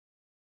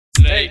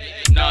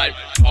Late night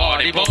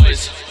party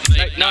boys.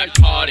 Late night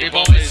party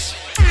boys.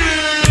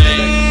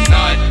 Late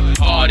night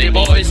party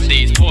boys.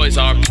 These boys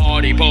are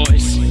party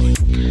boys.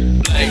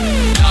 Late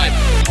night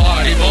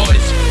party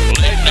boys.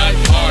 Late night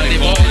party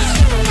boys.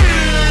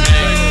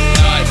 Late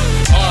night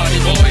party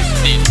boys.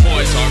 These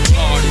boys are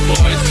party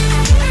boys.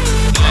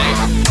 Late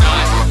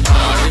night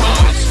party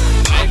boys.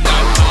 Late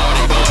night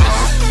party boys.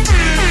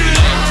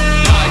 Late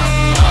night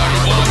party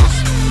boys.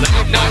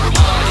 Late night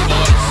party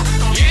boys.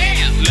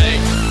 Yeah.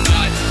 Late night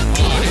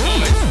party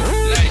boys.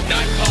 Late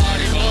night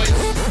party boys.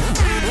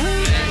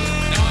 Late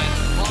night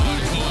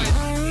party boys.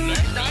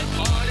 Late night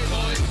party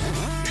boys.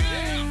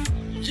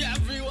 Yeah.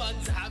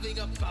 Everyone's having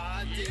a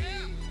party.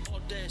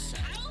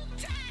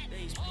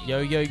 Yo,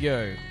 yo,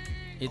 yo.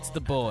 It's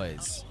the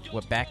boys.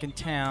 We're back in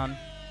town.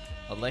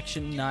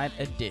 Election night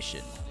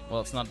edition.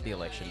 Well, it's not the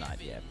election night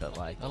yet, but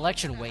like...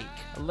 Election week.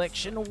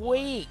 Election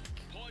week!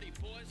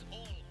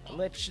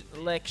 Election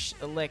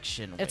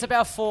week. It's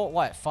about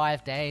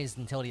 5 days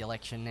until the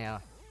election now.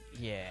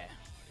 Yeah.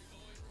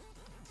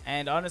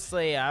 And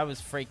honestly, I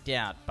was freaked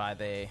out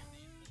by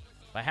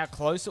how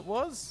close it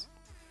was.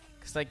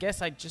 Because I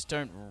guess I just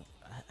didn't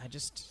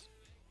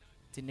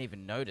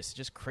even notice. It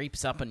just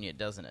creeps up on you,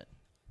 doesn't it?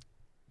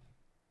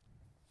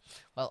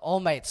 Well,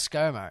 old mate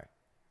ScoMo.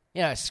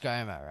 You know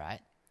ScoMo, right?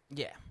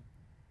 Yeah.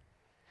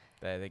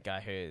 The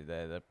guy who,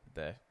 the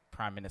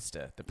Prime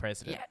Minister, the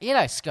President. Yeah, you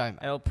know ScoMo.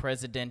 El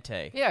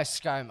Presidente. You know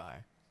ScoMo.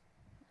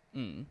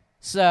 Mm.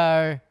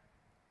 So,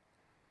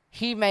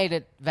 he made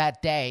it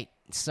that date,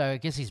 so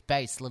it gives his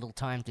base little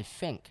time to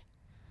think.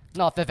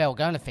 Not that they were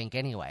going to think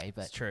anyway,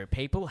 but... It's true.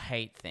 People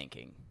hate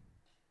thinking.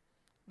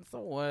 It's the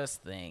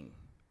worst thing.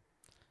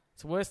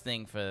 It's the worst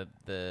thing for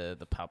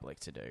the public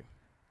to do.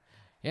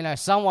 You know,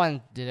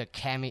 someone did a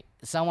cameo...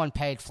 Someone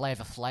paid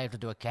Flavor Flav to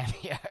do a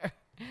cameo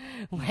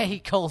where he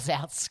calls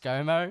out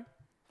ScoMo.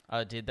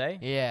 Oh, did they?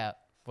 Yeah.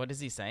 What does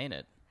he say in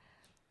it?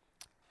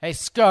 Hey,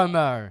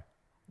 ScoMo.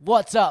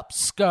 What's up,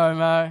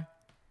 ScoMo?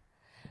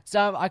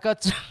 So I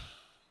got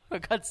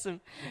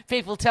some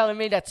people telling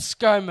me that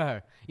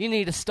ScoMo, you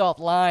need to stop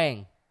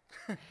lying.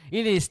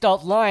 You need to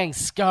stop lying,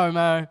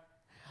 ScoMo.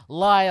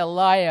 Liar,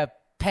 liar,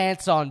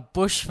 pants on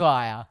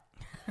bushfire.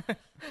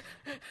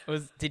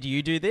 Did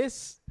you do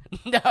this?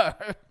 No.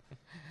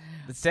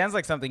 It sounds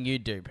like something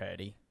you'd do,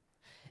 Purdy.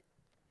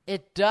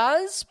 It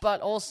does,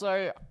 but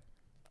also...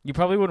 You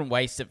probably wouldn't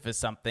waste it for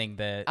something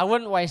that... I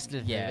wouldn't waste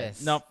it for yeah,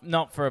 this.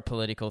 not for a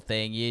political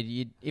thing.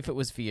 You'd if it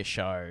was for your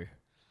show.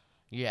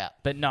 Yeah.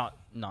 But not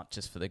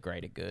just for the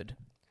greater good.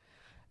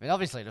 I mean,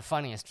 obviously, the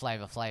funniest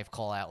Flavor Flav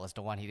call-out was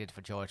the one he did for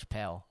George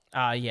Pell.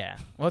 Yeah.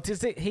 Well,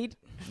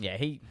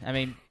 I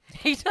mean...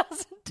 He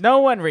doesn't. No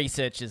one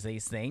researches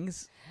these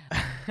things.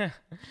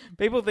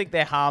 People think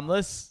they're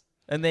harmless.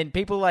 And then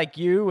people like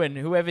you and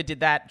whoever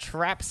did that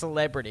trap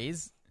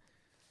celebrities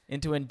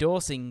into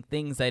endorsing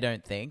things they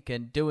don't think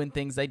and doing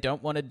things they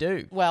don't want to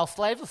do. Well,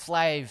 Flavor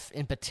Flav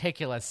in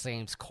particular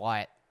seems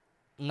quite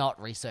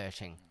not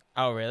researching.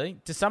 Oh, really?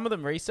 Do some of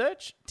them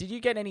research? Did you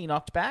get any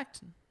knocked back?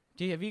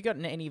 Have you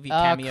gotten any of your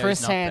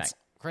cameos knocked back?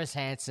 Chris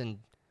Hansen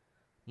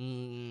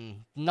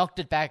knocked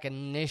it back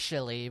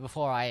initially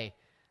before I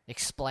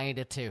explained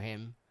it to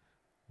him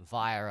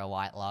via a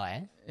white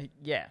lie.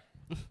 Yeah.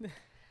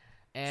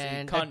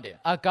 And so you conned him.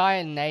 A guy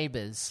in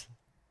Neighbours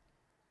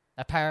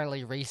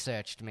apparently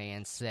researched me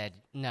and said,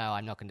 no,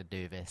 I'm not going to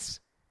do this.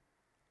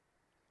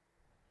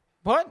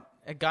 What?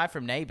 A guy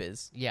from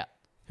Neighbours? Yeah.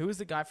 Who was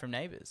the guy from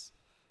Neighbours?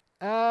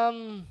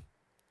 The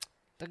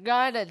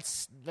guy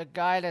that's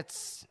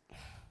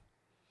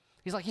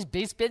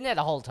he's been there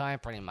the whole time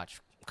pretty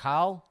much.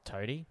 Carl?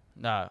 Toady?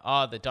 No.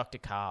 Oh, the Dr.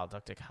 Carl.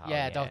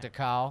 Yeah, Dr.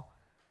 Carl.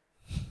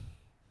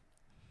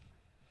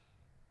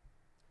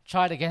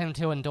 Tried to get him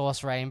to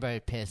endorse Rainbow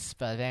Piss,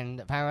 but then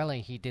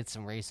apparently he did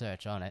some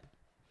research on it.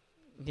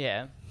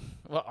 Yeah.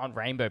 Well, on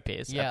Rainbow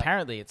Piss. Yeah.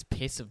 Apparently it's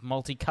piss of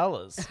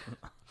multicolours.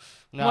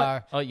 No.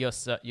 What? Oh, your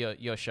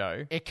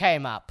show? It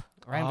came up.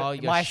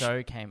 Your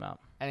show came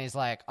up. And he's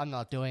like, I'm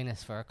not doing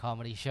this for a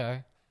comedy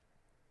show.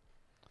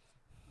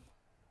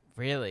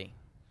 Really?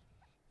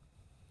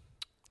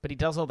 But he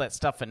does all that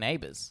stuff for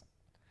Neighbours.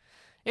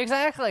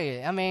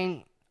 Exactly. I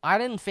mean, I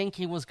didn't think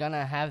he was going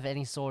to have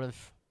any sort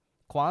of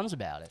qualms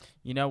about it.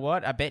 You know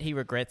what? I bet he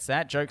regrets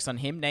that. Joke's on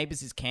him.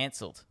 Neighbours is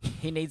cancelled.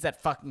 He needs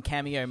that fucking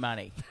cameo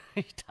money.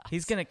 He does.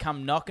 He's going to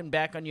come knocking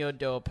back on your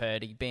door,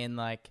 Purdy, being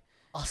like...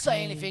 I'll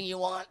say anything you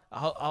want.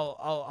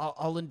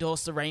 I'll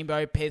endorse the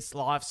Rainbow Piss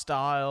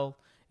lifestyle.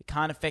 It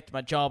can't affect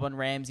my job on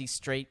Ramsey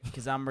Street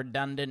because I'm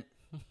redundant.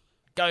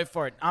 Go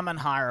for it. I'm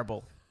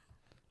unhireable.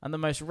 I'm the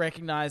most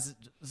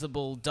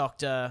recognizable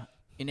doctor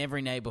in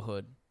every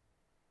neighborhood.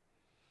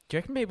 Do you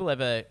reckon people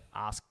ever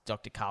ask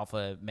Dr. Carl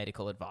for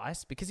medical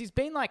advice? Because he's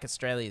been like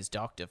Australia's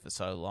doctor for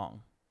so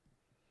long.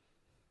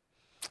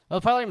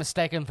 Well, probably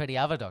mistaken for the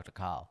other Dr.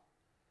 Carl.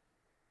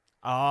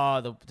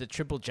 Oh, the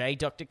Triple J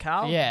Dr.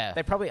 Carl? Yeah.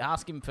 They probably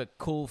ask him for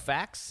cool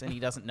facts and he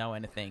doesn't know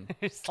anything.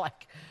 It's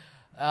like,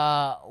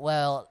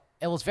 well,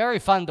 it was very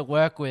fun to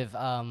work with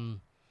the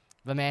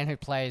man who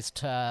plays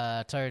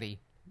Toady.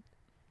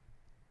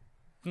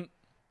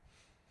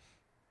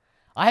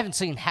 I haven't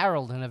seen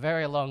Harold in a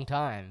very long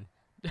time.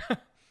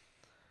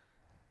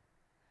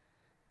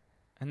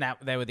 And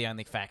they were the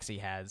only facts he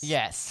has.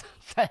 Yes.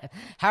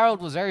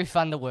 Harold was very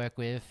fun to work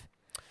with.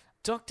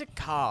 Dr.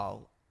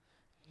 Carl,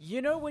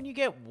 you know when you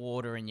get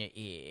water in your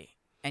ear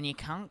and you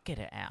can't get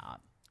it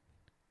out,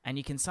 and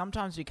you can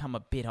sometimes become a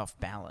bit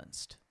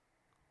off-balanced.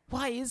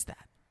 Why is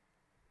that?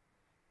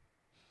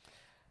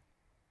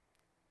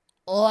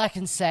 All I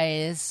can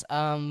say is,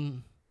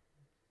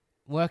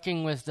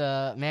 working with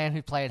the man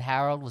who played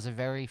Harold was a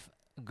very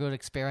good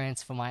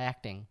experience for my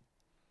acting.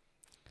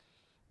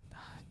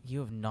 You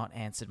have not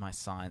answered my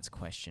science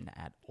question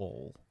at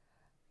all.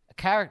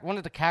 One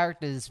of the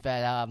characters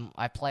that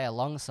I play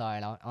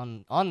alongside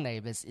on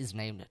Neighbours is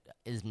named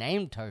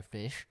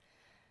Toadfish,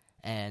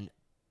 and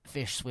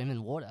fish swim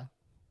in water.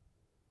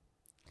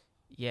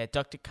 Yeah,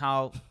 Dr.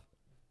 Carl,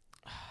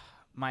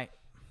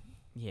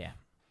 yeah.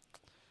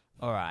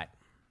 All right.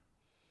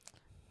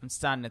 I'm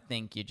starting to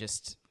think you're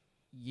just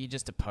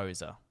a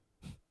poser.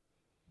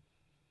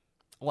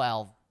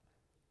 Well,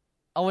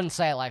 I wouldn't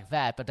say it like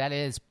that, but that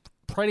is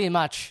pretty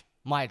much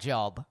my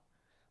job.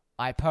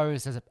 I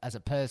pose as a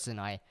person.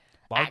 I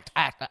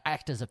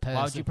act as a person.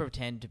 Why would you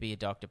pretend to be a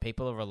doctor?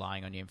 People are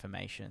relying on your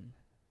information.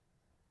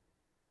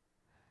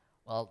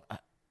 Well,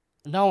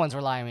 no one's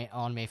relying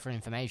on me for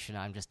information.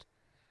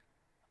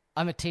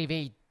 I'm a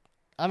TV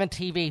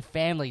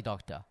family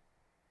doctor.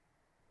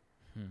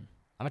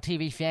 I'm a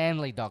TV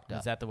family doctor.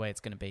 Is that the way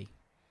it's going to be?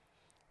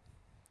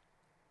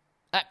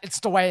 It's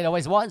the way it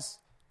always was.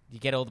 You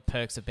get all the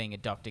perks of being a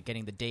doctor,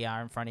 getting the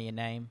DR in front of your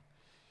name,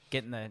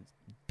 getting the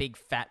big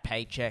fat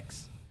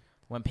paychecks.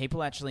 When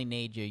people actually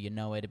need you, you're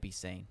nowhere to be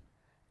seen.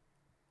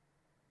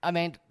 I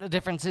mean, the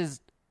difference is,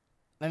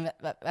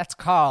 that's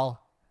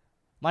Carl.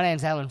 My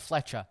name's Alan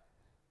Fletcher.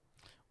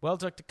 Well,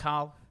 Dr.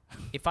 Carl,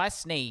 if I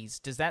sneeze,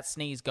 does that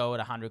sneeze go at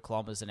 100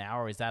 kilometers an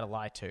hour, or is that a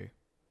lie too?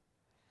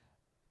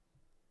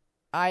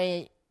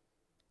 I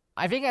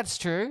think that's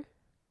true.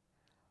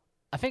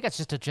 I think that's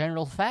just a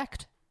general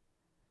fact.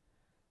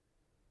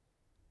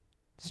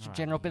 Just a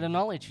general bit of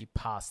knowledge. You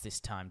passed this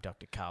time,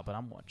 Dr. Carl, but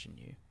I'm watching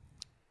you.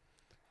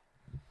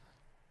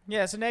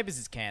 Yeah, so Neighbours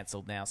is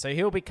cancelled now, so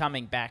he'll be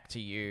coming back to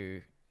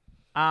you,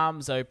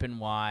 arms open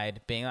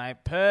wide, being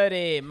like,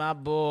 Purdy, my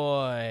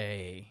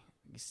boy.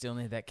 You still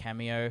need that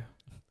cameo?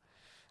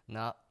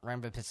 No,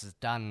 Rainbow Piss is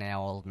done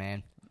now, old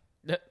man.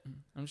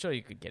 I'm sure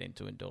you could get him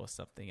to endorse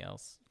something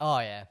else. Oh,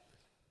 yeah.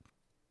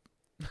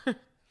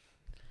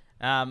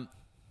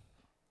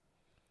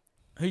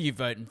 Who you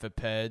voting for,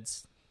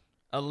 Purds?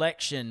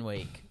 Election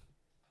week.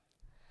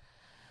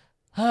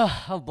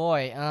 Oh,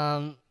 boy.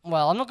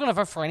 Well, I'm not going to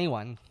vote for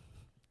anyone.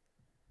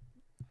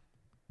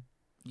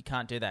 You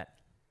can't do that.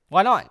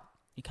 Why not?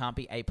 You can't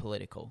be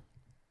apolitical.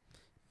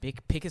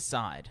 Pick a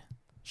side.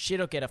 Shit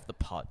or get off the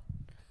pot.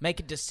 Make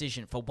a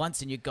decision for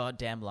once in your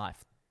goddamn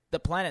life. The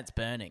planet's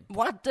burning.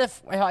 What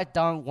if I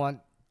don't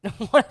want...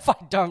 What if I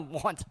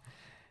don't want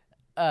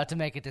to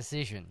make a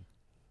decision?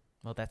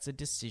 Well, that's a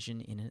decision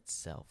in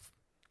itself.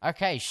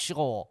 Okay,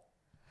 sure.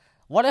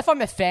 What if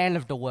I'm a fan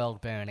of the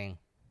world burning?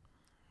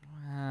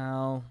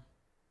 Well...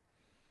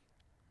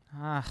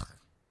 I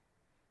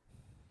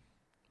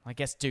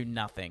guess do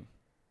nothing.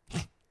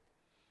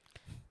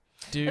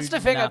 That's the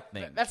thing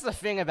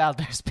about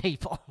those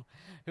people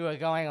who are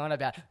going on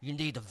about you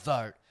need to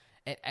vote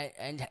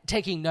and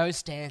taking no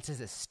stance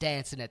as a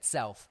stance in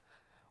itself.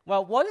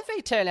 Well, what if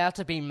they turn out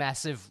to be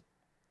massive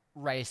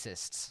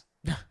racists?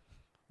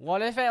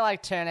 What if they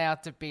turn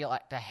out to be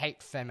to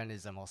hate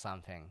feminism or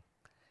something?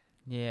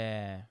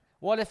 Yeah.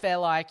 What if they're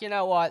like, you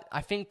know what?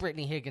 I think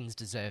Brittany Higgins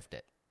deserved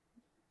it.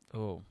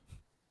 Oh.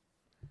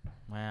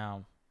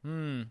 Wow.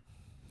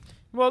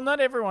 Well, not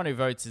everyone who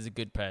votes is a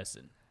good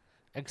person.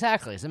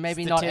 Exactly. So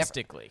maybe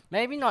statistically,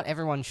 maybe not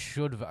everyone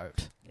should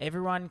vote.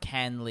 Everyone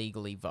can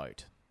legally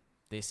vote.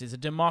 This is a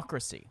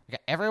democracy. Okay,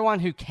 everyone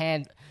who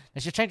can. They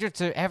should change it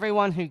to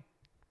everyone who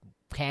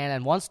can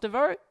and wants to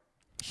vote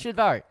should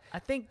vote. I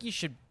think you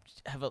should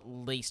have at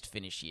least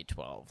finished year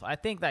 12. I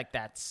think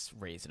that's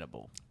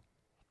reasonable.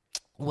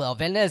 Well,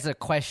 then there's a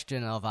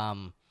question of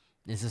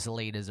is this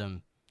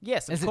elitism?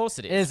 Yes, of course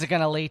it is. Is it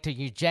going to lead to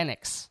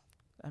eugenics?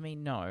 I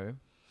mean, no.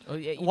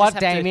 What,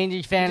 Damien?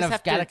 You fan of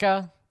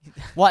Gattaca?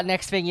 What,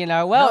 next thing you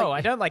know? Well, no, I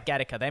don't like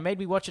Gattaca. They made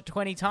me watch it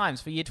 20 times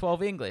for year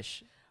 12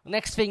 English.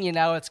 Next thing you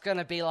know, it's going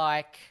to be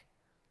like,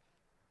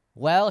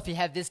 well, if you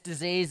have this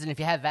disease and if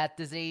you have that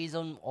disease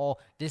or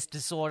this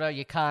disorder,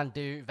 you can't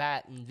do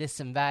that and this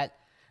and that.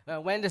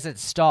 When does it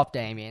stop,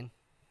 Damien?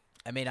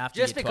 I mean, after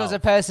Just year because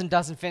 12. a person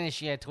doesn't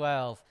finish year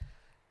 12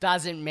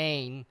 doesn't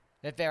mean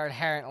that they're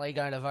inherently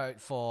going to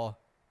vote for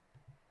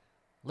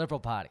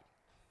Liberal Party.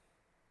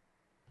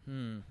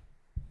 Think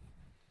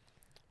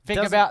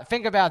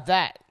about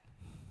that.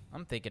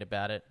 I'm thinking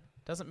about it.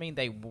 Doesn't mean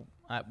they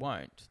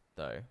won't,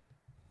 though.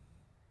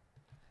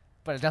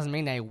 But it doesn't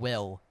mean they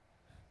will.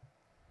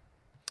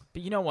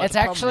 But you know what?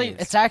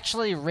 It's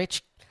actually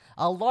rich.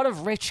 A lot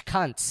of rich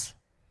cunts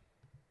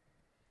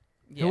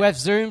who have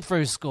zoomed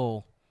through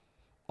school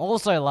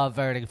also love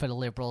voting for the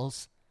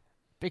Liberals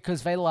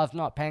because they love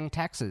not paying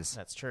taxes.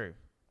 That's true.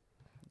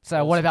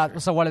 So what about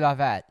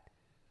that?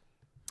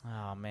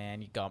 Oh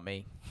man, you got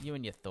me. You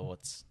and your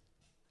thoughts.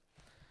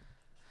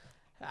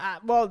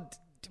 Well,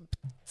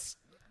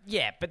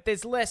 yeah, but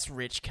there's less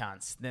rich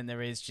cunts than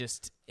there is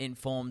just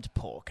informed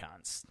poor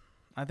cunts.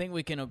 I think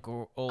we can all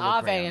agree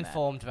Are they on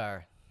informed though?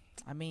 that.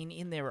 I mean,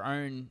 in their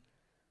own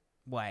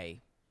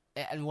way.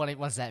 And what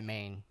does that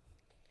mean?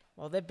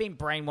 Well, they've been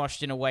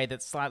brainwashed in a way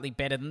that's slightly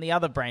better than the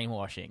other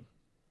brainwashing.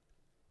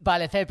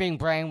 But if they're being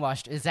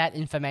brainwashed, is that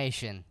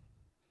information?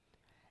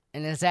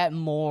 And is that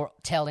more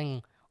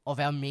telling of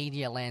our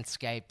media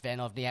landscape than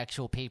of the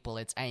actual people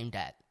it's aimed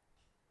at?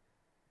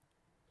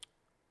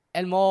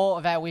 And more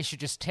of that, we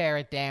should just tear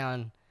it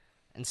down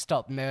and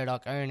stop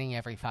Murdoch owning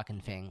every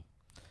fucking thing.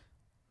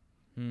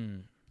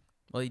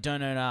 Well, you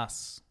don't own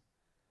us.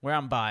 We're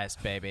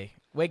unbiased, baby.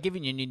 We're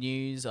giving you new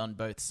news on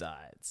both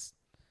sides.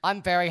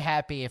 I'm very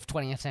happy if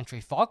 20th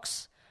Century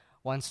Fox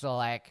wants to,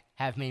 like,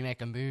 have me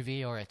make a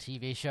movie or a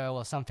TV show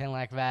or something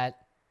like that.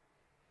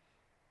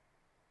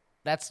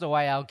 That's the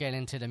way I'll get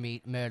into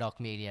the Murdoch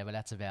media, but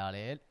that's about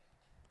it.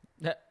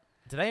 Do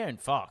they own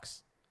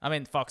Fox? I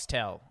mean,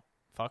 Foxtel.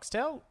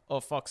 Foxtel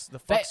or Fox? The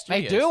Fox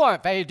Studios?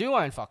 They do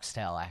own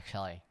Foxtel,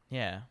 actually.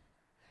 Yeah.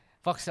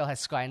 Foxtel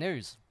has Sky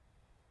News.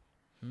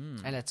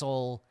 And it's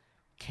all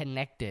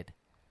connected.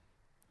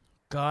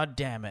 God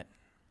damn it.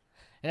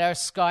 You know,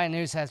 Sky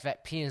News has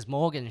that Piers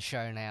Morgan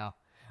show now,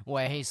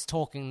 where he's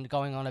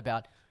going on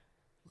about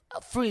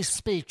free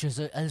speech as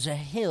a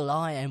hill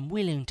I am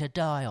willing to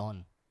die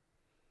on.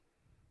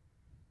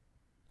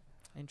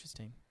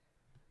 Interesting.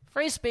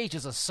 Free speech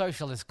is a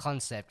socialist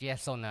concept,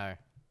 yes or no?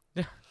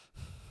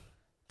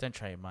 Don't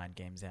try your mind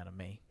games out of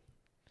me.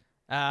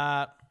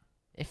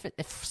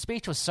 If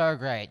speech was so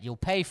great, you'll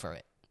pay for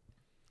it.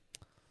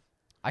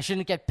 I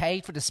shouldn't get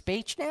paid for the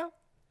speech now?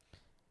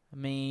 I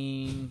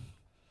mean,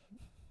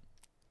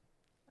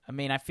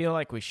 I feel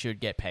like we should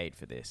get paid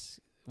for this.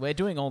 We're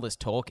doing all this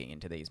talking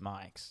into these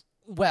mics.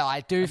 Well,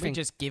 I do think...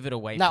 we just give it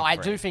away No, for I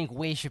free. do think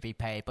we should be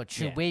paid, but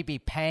should we be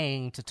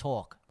paying to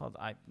talk? Well,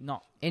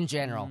 not... In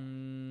general.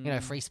 You know,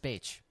 free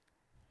speech.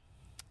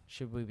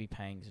 Should we be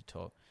paying to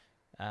talk?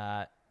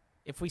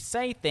 If we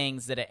say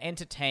things that are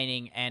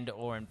entertaining and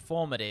or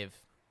informative,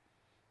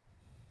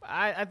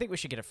 I think we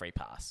should get a free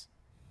pass.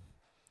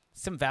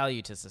 Some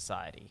value to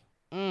society.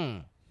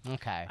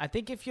 Okay. I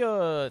think if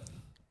your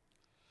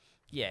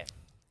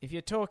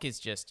talk is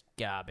just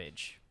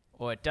garbage,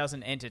 or it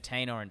doesn't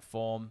entertain or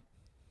inform,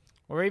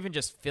 or even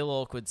just fill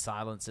awkward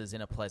silences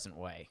in a pleasant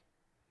way,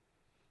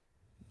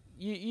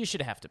 you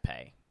should have to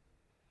pay.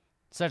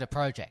 So the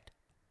project.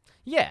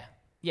 Yeah.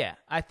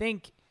 I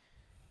think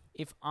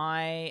if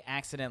I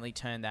accidentally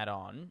turn that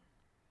on,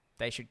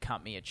 they should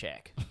cut me a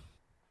check.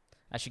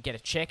 I should get a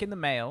check in the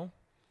mail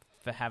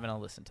for having to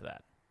listen to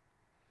that.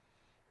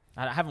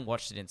 I haven't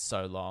watched it in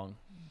so long.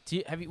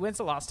 When's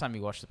the last time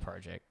you watched The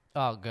Project?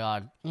 Oh,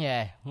 God.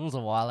 Yeah, it was a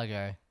while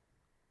ago.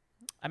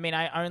 I mean,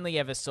 I only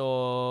ever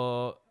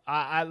saw...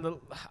 I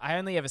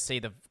only ever see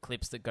the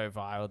clips that go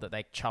viral that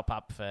they chop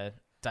up for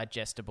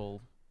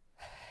digestible...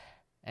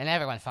 And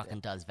everyone fucking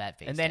does that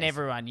these And then days.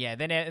 everyone,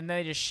 and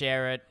they just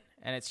share it,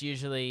 and it's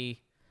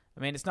usually...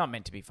 I mean, it's not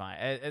meant to be fine.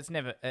 It's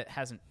never... It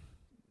hasn't...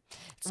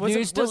 It's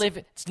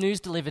news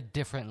delivered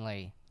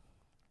differently.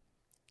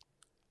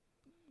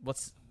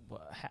 What's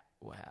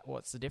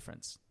the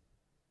difference?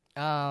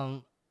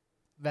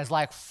 There's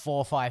like 4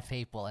 or 5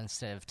 people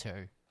instead of 2.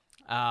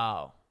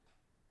 Oh.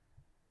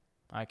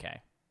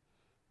 Okay.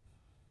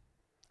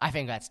 I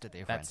think that's the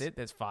difference. That's it?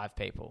 There's 5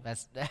 people.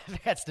 That's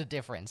the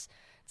difference.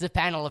 It's a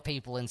panel of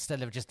people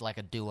instead of just like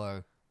a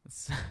duo.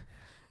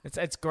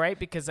 It's great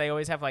because they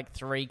always have like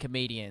 3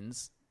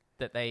 comedians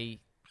that they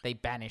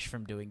banish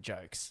from doing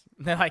jokes.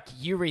 They're like,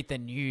 you read the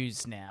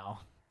news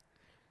now.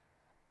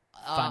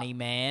 Funny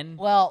man.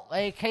 Well,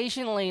 they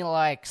occasionally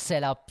like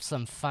set up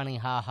some funny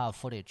ha-ha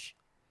footage.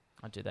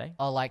 Oh, do they?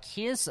 Or like,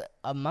 here's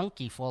a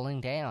monkey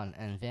falling down,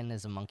 and then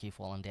there's a monkey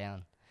falling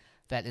down.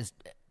 That is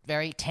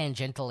very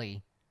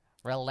tangentially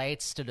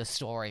relates to the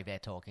story they're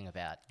talking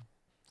about.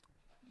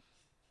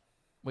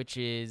 Which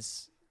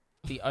is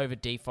the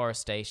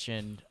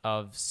over-deforestation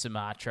of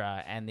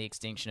Sumatra and the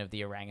extinction of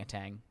the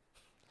orangutan.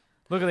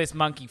 Look at this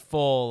monkey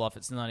fall off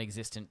its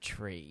non-existent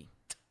tree.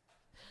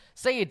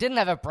 See, it didn't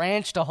have a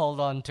branch to hold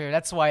on to.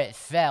 That's why it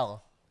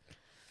fell.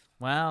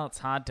 Well, it's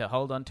hard to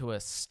hold onto a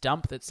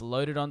stump that's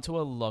loaded onto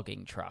a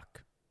logging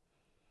truck.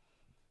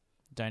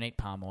 Don't eat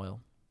palm oil.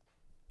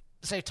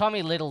 So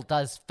Tommy Little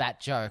does that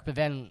joke, but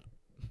then,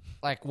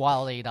 like,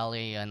 Waleed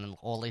Ali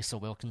or Lisa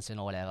Wilkinson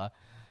or whatever,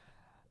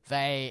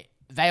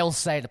 they'll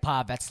say the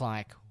part that's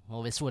like,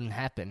 well, this wouldn't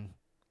happen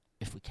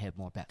if we cared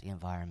more about the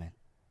environment.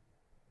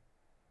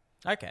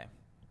 Okay.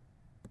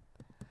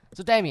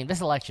 So, Damien,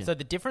 this election. So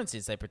the difference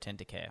is they pretend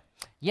to care.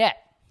 Yeah.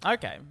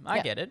 Okay, I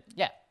get it.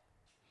 Yeah.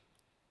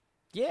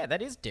 Yeah,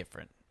 that is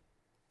different.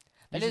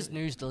 That is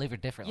news delivered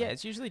differently. Yeah,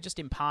 it's usually just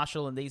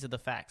impartial and these are the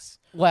facts.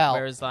 Well...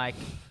 Whereas, like,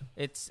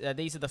 it's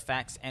these are the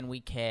facts and we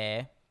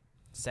care.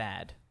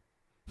 Sad.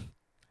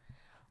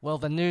 Well,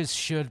 the news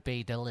should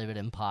be delivered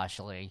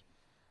impartially,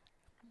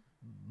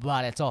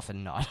 but it's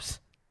often not.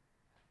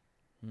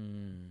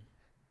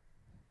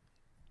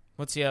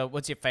 What's your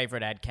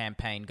favorite ad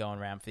campaign going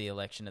around for the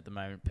election at the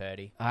moment,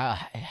 Purdy? I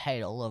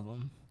hate all of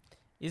them.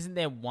 Isn't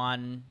there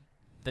one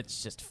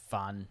that's just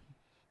fun?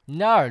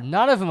 No,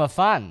 none of them are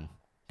fun.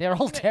 They're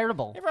all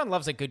terrible. Everyone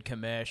loves a good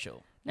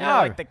commercial. You No. know,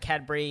 like the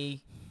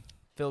Cadbury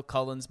Phil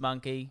Collins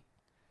monkey,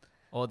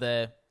 or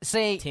the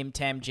Tim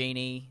Tam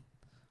genie,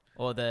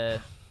 or the...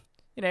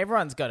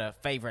 everyone's got a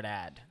favorite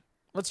ad.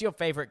 What's your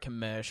favorite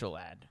commercial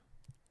ad?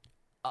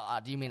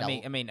 Do you mean...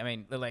 I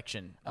mean,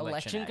 election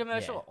ad.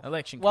 commercial? Yeah,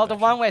 election Well, commercial. the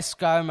one where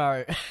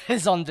ScoMo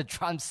is on the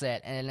drum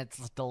set, and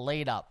it's the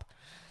lead up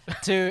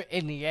to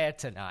In the Air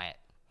Tonight.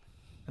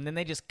 And then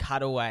they just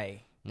cut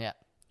away. Yeah.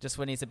 Just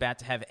when he's about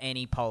to have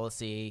any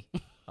policy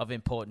of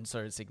importance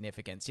or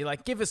significance. You're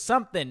like, give us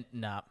something.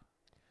 Nah.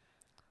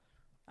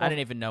 I don't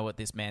even know what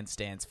this man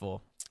stands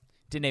for.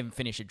 Didn't even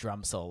finish a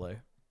drum solo.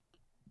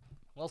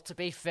 Well, to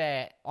be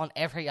fair, on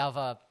every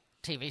other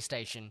TV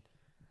station,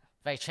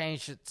 they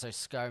changed it so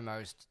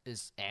ScoMo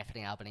is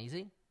Anthony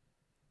Albanese.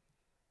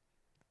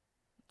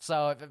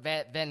 So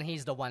then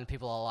he's the one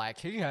people are like,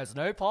 he has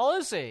no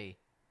policy.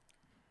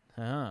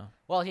 Oh.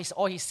 Well, he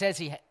says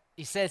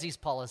he's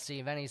policy,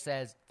 and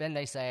then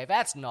they say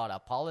that's not a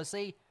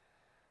policy.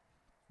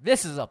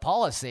 This is a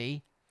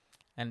policy,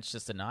 And it's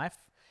just a knife?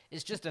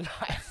 It's just a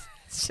knife.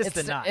 It's just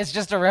a knife. It's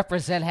just to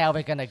represent how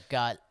we're gonna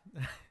gut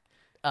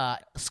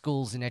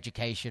schools and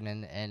education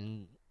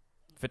and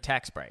For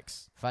tax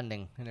breaks.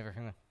 funding and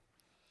everything.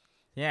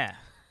 Yeah.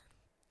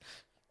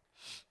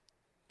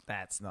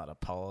 That's not a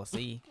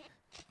policy.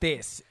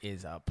 This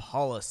is a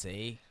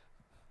policy.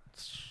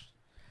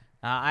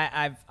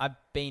 I've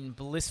been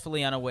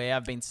blissfully unaware.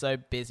 I've been so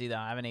busy that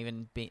I haven't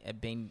even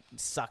been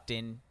sucked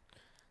in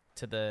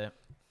to the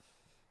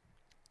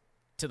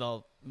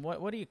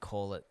what do you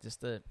call it?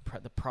 Just the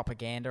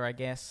propaganda, I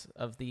guess,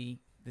 of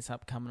this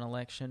upcoming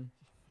election.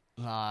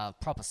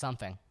 Proper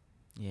something.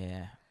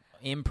 Yeah,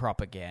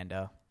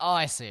 impropaganda. Oh,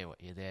 I see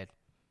what you did.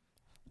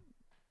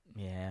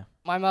 Yeah.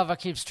 My mother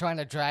keeps trying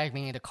to drag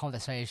me into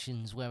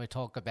conversations where we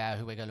talk about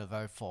who we're going to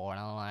vote for, and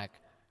I'm like,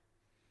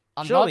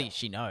 Surely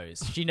she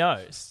knows. She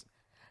knows.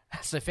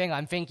 That's the thing.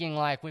 I'm thinking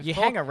like you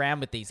hang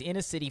around with these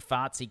inner city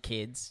fartsy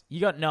kids. You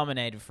got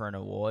nominated for an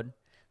award.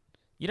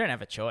 You don't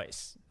have a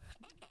choice.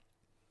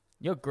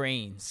 You're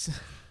Greens.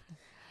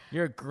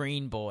 You're a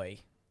green boy.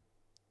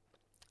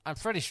 I'm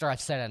pretty sure I've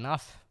said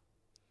enough.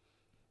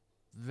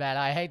 That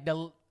I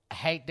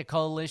hate the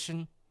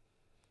coalition.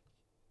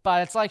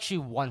 But it's like she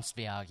wants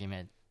the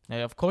argument.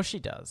 No, of course she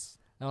does.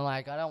 And I'm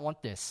like, I don't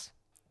want this.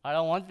 I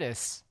don't want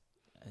this.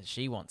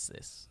 She wants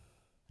this.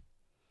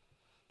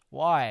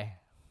 Why?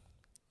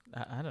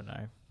 I don't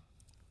know.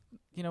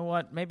 You know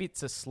what? Maybe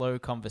it's a slow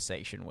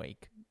conversation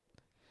week.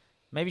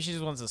 Maybe she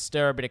just wants to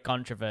stir a bit of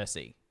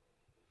controversy.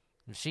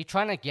 Is she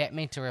trying to get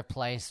me to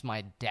replace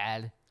my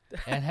dad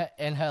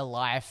in her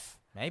life?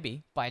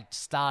 Maybe. By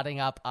starting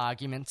up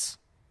arguments?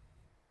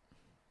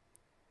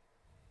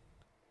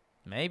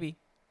 Maybe.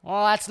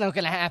 Well, that's not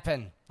going to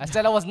happen. I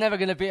said I was never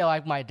going to be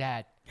like my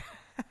dad.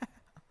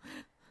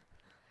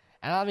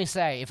 And let me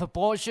say, if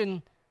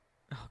abortion...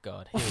 Oh,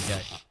 God. Here we go.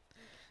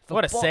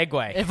 What a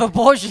segue. If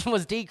abortion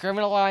was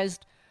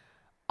decriminalized,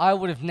 I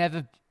would have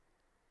never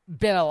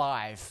been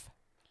alive.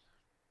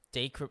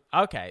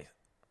 Okay.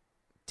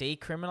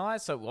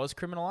 Decriminalized? So it was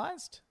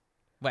criminalized?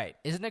 Wait.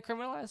 Isn't it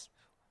criminalized?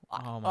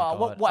 Oh, my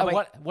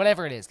God.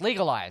 Whatever it is.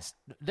 Legalized.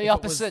 The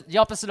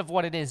opposite of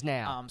what it is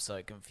now. I'm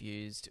so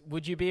confused.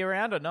 Would you be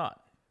around or not?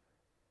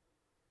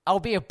 I'll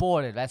be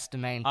aborted. That's the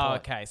main point. Oh,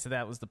 okay. So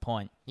that was the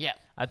point. Yeah.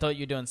 I thought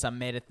you were doing some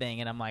meta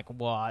thing, and I'm like,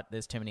 what?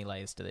 There's too many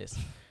layers to this.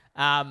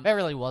 There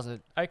really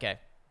wasn't. Okay.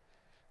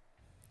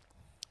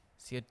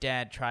 So your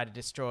dad tried to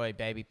destroy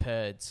baby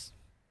Purds.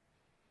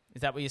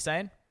 Is that what you're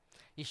saying?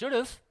 He should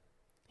have.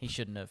 He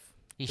shouldn't have.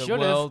 He the should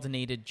have. world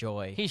needed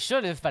joy. He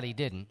should have, but he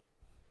didn't.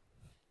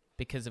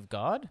 Because of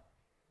God?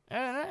 I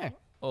don't know.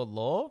 Or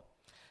law?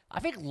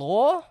 I think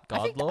law.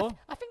 Law?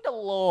 I think the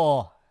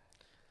law.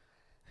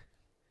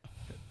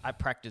 I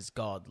practice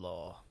God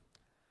law.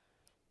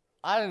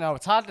 I don't know.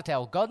 It's hard to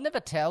tell. God never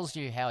tells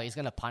you how he's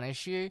going to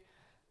punish you.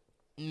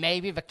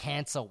 Maybe the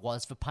cancer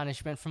was the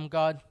punishment from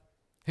God.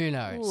 Who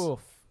knows?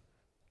 Oof.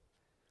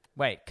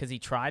 Wait, because he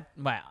tried?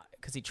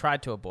 Because he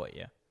tried to abort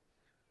you.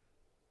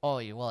 Oh,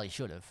 well, he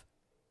should have.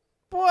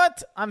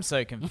 What? I'm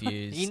so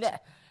confused.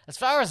 As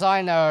far as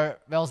I know,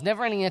 there was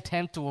never any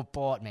attempt to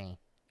abort me.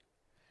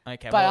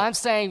 Okay, but I'm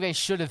saying there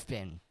should have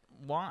been.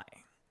 Why?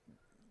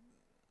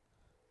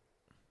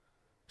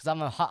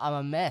 Because I'm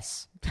a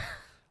mess.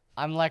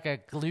 I'm like a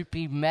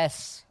gloopy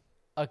mess.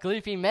 A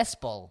gloopy mess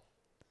ball.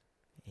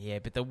 Yeah,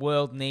 but the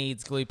world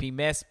needs gloopy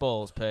mess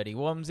balls, Purdy.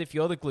 What happens if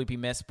you're the gloopy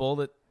mess ball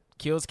that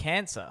cures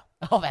cancer?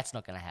 Oh, that's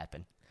not going to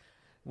happen.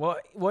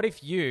 What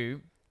if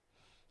you,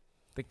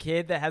 the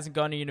kid that hasn't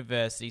gone to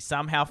university,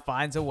 somehow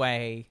finds a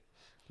way,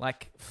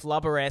 like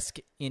Flubber-esque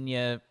in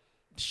your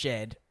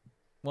shed?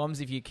 What happens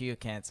if you cure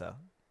cancer?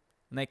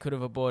 And they could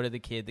have aborted the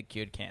kid that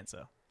cured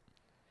cancer.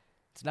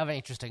 It's another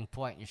interesting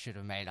point you should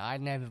have made. I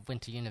never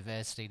went to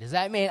university. Does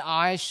that mean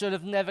I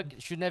should never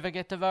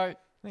get to vote?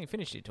 I think you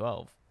finished year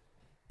 12.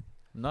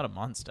 I'm not a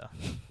monster.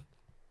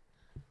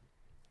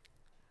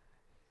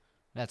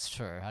 That's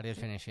true. I did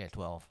finish year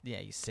 12.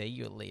 Yeah, you see,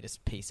 you elitist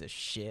piece of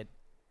shit.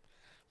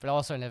 But I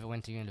also never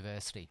went to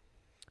university.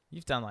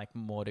 You've done, like,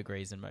 more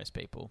degrees than most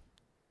people.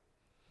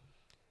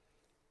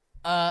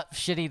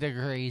 Shitty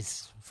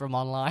degrees from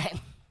online.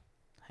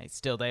 Hey,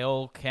 still, they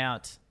all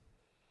count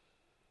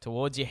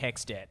towards your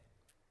hex debt.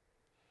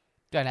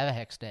 Don't have a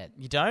hex debt.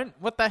 You don't?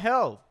 What the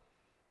hell?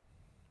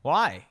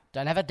 Why?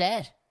 Don't have a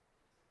debt.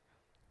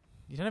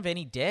 You don't have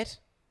any debt?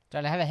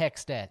 Don't have a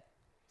hex debt.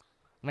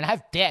 I mean, I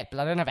have debt, but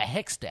I don't have a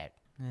hex debt.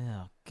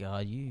 Oh,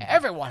 God, you...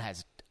 Everyone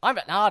has... I'm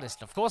an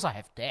artist. Of course I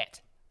have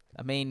debt.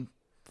 I mean,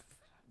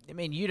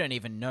 you don't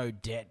even know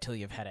debt till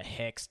you've had a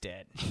hex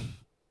debt.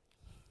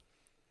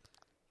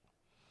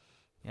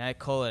 Yeah, I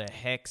call it a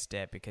hex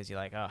debt because you're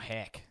like, oh,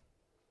 heck.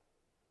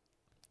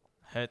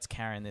 Hurts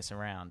carrying this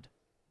around.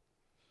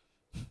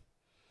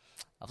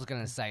 I was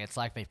going to say, it's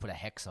like they put a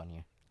hex on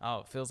you. Oh,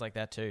 it feels like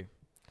that too.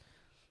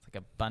 It's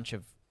like a bunch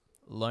of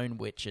lone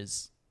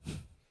witches.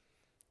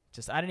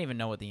 I don't even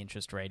know what the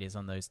interest rate is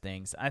on those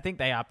things. I think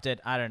they upped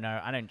it. I don't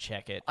know. I don't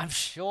check it. I'm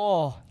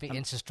sure the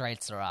interest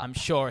rates are up. I'm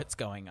sure it's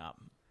going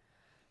up.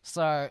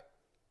 So,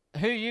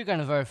 who are you going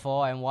to vote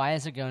for, and why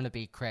is it going to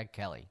be Craig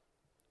Kelly?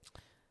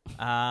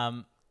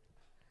 I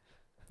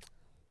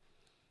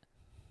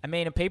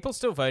mean, are people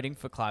still voting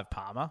for Clive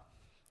Palmer?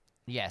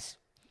 Yes.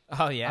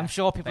 Oh, yeah. I'm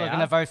sure people They are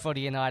going to vote for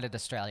the United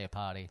Australia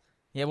Party.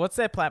 Yeah, what's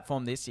their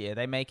platform this year?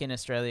 They making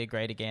Australia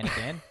great again?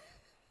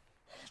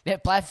 Their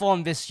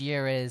platform this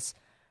year is,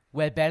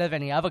 we're better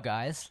than the other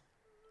guys.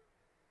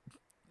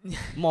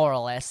 More or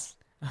less.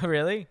 Oh,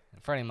 really?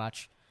 Pretty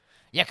much.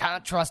 You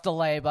can't trust the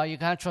Labour, you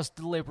can't trust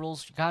the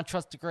Liberals, you can't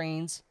trust the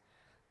Greens.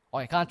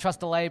 Or you can't trust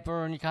the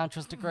Labour and you can't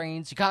trust the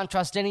Greens. You can't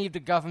trust any of the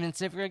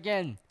governments ever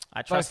again.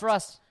 Vote for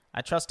us.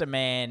 I trust a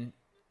man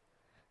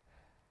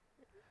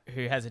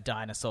who has a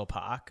dinosaur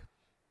park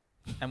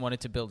and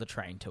wanted to build a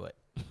train to it.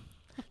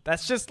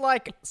 That's just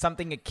like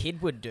something a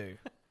kid would do.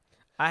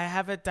 I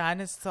have a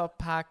dinosaur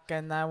park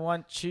and I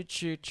want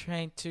choo-choo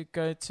train to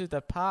go to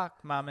the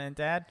park, Mum and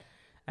Dad.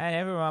 And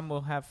everyone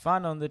will have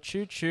fun on the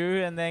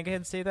choo-choo and they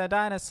can see the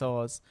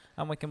dinosaurs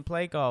and we can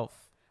play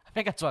golf. I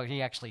think that's what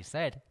he actually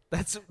said.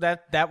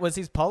 That was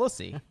his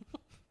policy.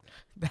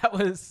 That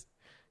was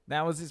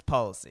his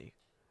policy.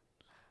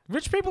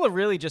 Rich people are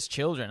really just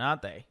children,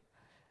 aren't they?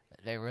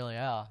 They really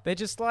are. They're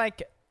just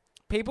like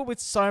people with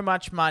so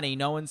much money,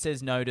 no one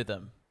says no to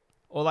them.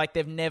 Or like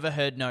they've never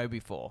heard no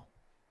before.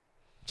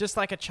 Just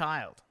like a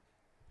child.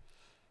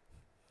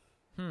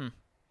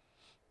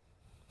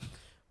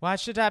 Why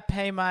should I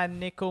pay my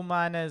nickel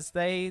miners?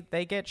 They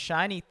get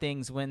shiny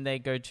things when they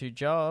go to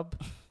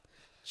job.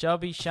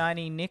 Jobby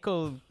shiny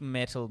nickel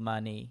metal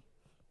money.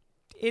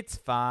 It's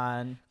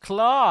fun.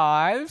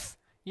 Clive,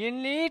 you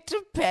need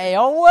to pay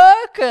our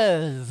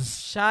workers.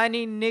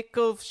 Shiny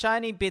nickel,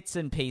 shiny bits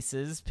and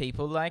pieces.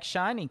 People like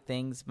shiny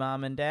things,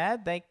 Mum and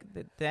Dad.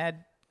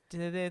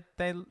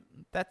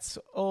 That's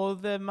all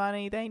the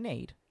money they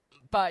need.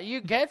 But you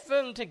get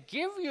them to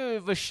give you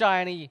the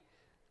shiny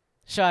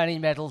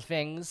metal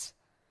things.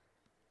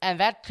 And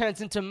that turns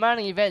into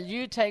money that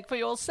you take for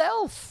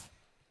yourself.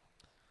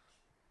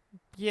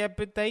 Yeah,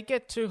 but they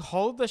get to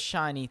hold the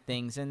shiny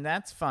things, and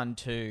that's fun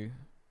too.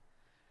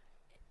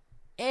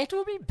 It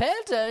would be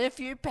better if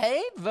you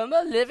paid them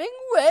a living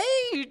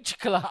wage,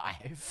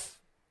 Clive.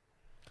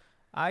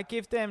 I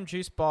give them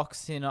juice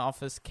box in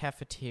office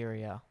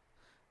cafeteria.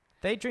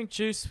 They drink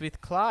juice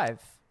with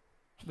Clive.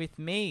 With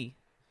me.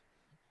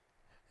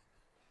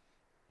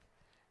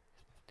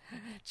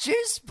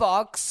 Juice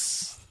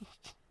box?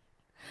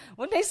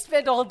 When they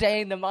spend all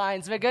day in the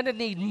mines, we're going to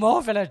need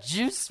more than a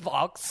juice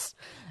box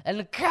and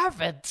a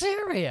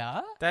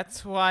cafeteria.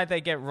 That's why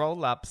they get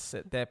roll-ups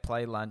at their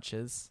play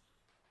lunches.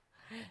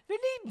 We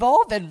need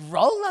more than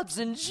roll-ups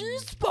and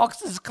juice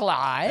boxes,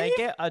 Clive. They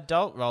get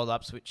adult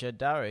roll-ups, which are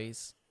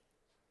durries.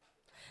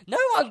 No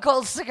one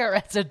calls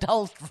cigarettes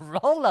adult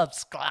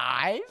roll-ups,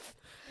 Clive.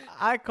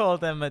 I call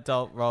them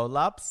adult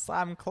roll-ups.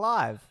 I'm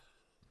Clive.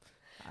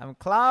 I'm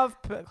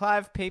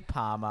Clive P.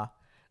 Palmer.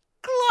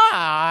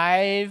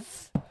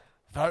 Clive.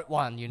 Vote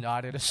 1,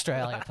 United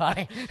Australia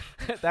Party.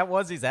 That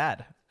was his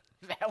ad.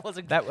 That was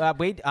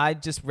a... I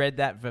just read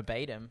that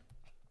verbatim.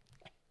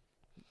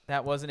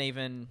 That wasn't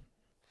even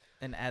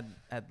an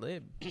ad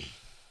lib.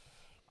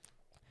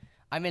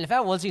 I mean, if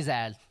that was his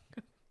ad,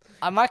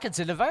 I might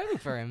consider voting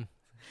for him.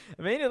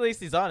 I mean, at least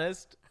he's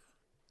honest.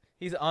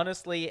 He's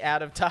honestly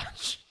out of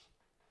touch.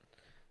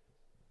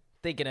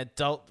 Thinking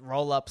adult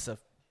roll-ups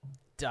of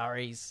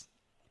durries.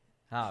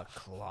 Oh,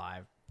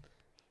 Clive.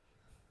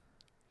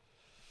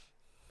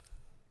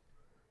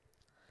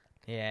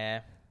 Yeah.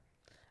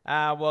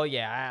 Well,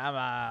 yeah.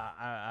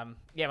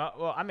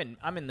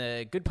 I'm in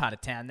the good part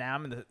of town now.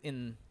 I'm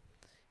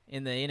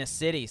in the inner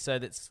city, so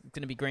that's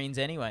going to be Greens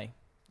anyway.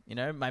 You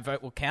know, my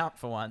vote will count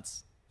for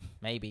once.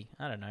 Maybe.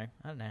 I don't know.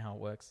 I don't know how it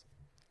works.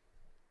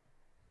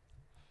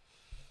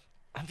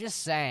 I'm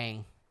just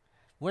saying,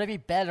 would it be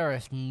better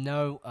if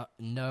no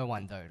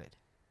one voted?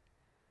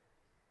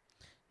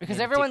 Because You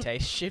mean a everyone...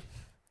 dictatorship?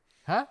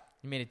 Huh?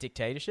 You mean a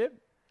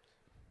dictatorship?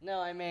 No,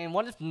 I mean,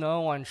 what if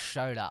no one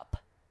showed up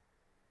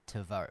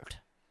to vote?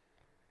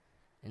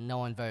 And no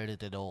one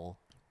voted at all?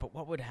 But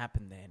what would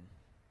happen then?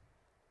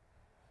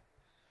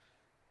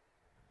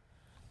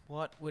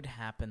 What would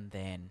happen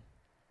then?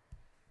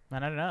 I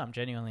don't know. I'm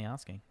genuinely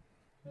asking.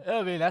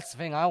 I mean, that's the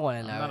thing I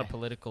want to know. I'm not a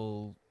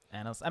political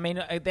analyst. I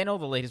mean, then all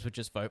the leaders would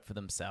just vote for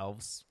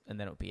themselves, and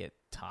then it would be a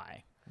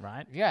tie,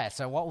 right? Yeah,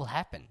 so what will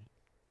happen?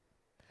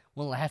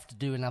 Will they have to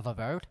do another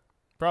vote?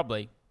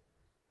 Probably.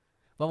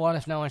 But what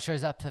if no one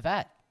shows up for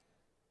that?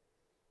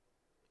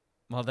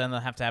 Well, then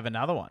they'll have to have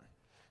another one.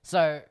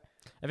 So...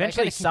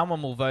 Eventually,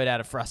 someone will vote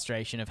out of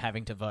frustration of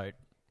having to vote.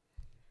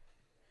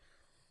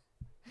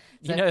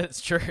 So- You know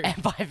it's true.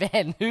 And by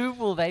then, who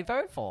will they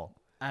vote for?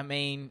 I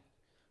mean,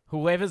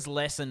 whoever's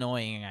less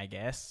annoying, I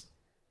guess.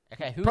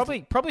 Okay, who's...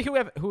 Probably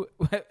whoever,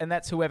 and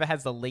that's whoever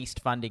has the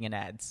least funding and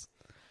ads.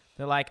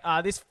 They're like,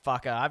 this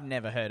fucker, I've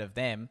never heard of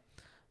them.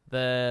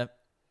 The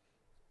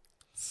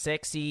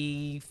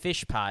sexy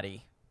fish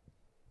party.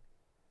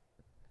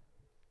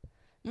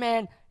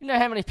 Man, you know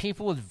how many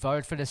people would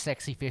vote for the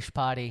sexy fish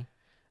party?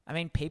 I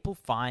mean, people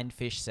find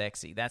fish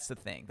sexy. That's the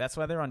thing. That's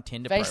why they're on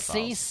Tinder They profiles.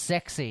 see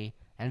sexy,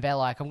 and they're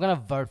like, I'm going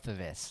to vote for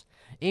this.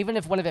 Even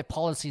if one of their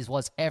policies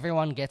was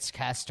everyone gets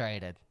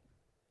castrated.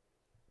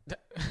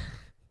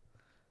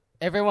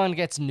 Everyone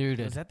gets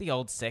neutered. Was that the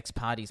old sex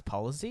parties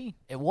policy?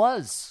 It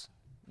was.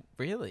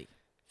 Really?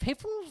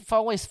 People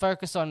always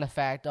focus on the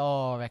fact,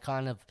 they're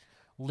kind of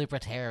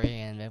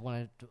libertarian. They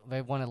want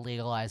to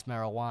legalize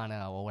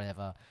marijuana or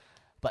whatever.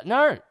 But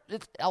no,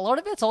 a lot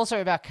of it's also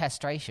about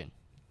castration.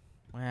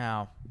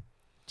 Wow.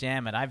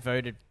 Damn it. I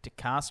voted to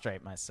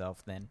castrate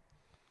myself then.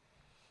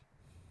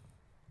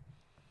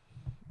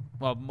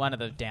 Well, one of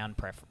the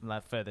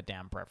further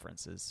down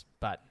preferences.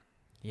 But,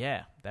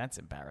 yeah, that's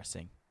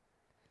embarrassing.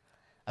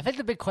 I think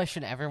the big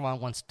question everyone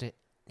wants to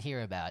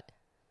hear about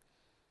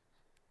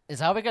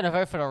is, are we going to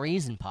vote for the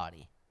Reason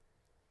Party?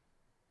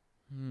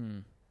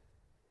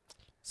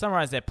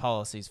 Summarize their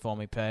policies for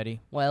me,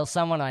 Purdy. Well,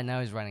 someone I know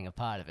is running a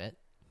part of it.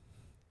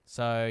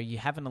 So you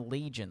have an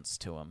allegiance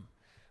to them.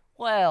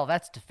 Well,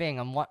 that's the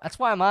thing. That's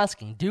why I'm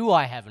asking, do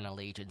I have an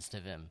allegiance to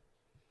them?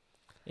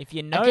 If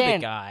you know the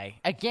guy,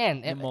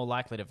 you're more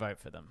likely to vote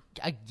for them.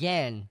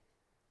 Again,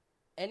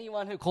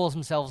 anyone who calls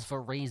themselves for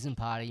Reason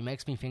Party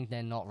makes me think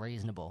they're not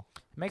reasonable.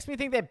 It makes me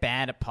think they're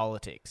bad at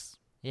politics.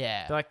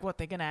 Yeah. They're like, what,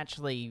 they're going to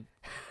actually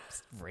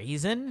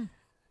reason?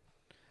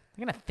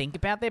 They're going to think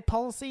about their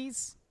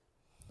policies?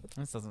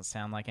 This doesn't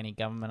sound like any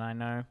government I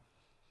know.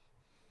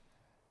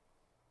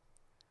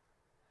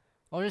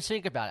 Well, just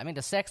think about it. I mean,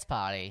 the sex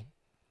party.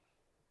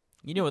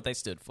 You knew what they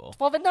stood for.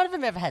 Well, but none of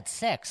them ever had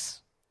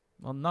sex.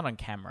 Well, not on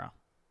camera.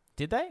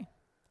 Did they?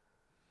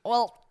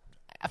 Well,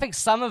 I think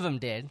some of them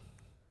did.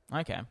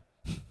 Okay.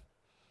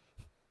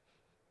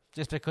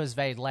 Just because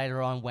they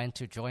later on went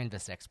to join the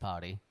sex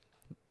party.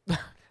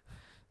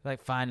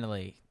 Like,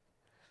 finally,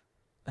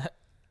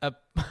 a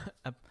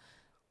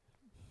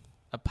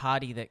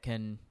party that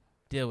can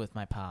deal with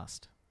my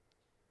past.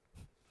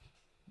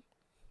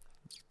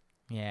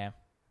 Yeah.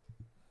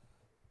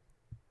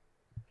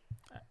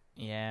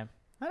 Yeah.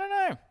 I don't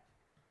know.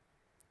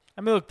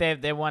 I mean, look,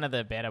 they're one of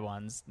the better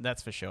ones,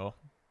 that's for sure.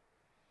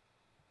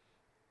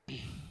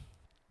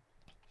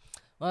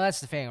 Well,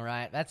 that's the thing,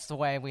 right? That's the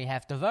way we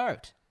have to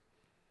vote.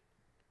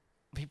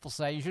 People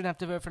say you shouldn't have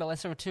to vote for the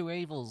lesser of two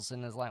evils,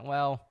 and it's like,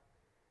 well,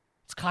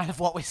 it's kind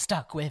of what we're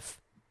stuck with.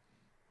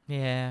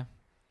 Yeah.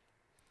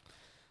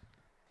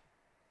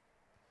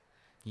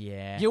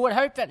 Yeah. You would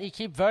hope that you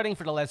keep voting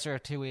for the lesser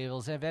of two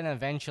evils, and then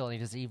eventually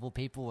these evil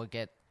people would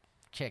get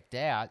kicked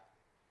out.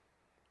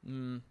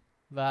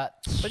 But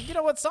you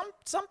know what?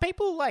 Some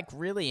people, like,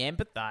 really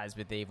empathize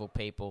with evil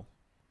people.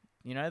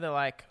 You know, they're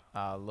like,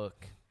 oh,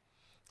 look,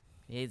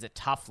 he's a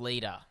tough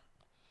leader.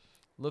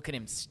 Look at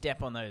him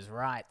step on those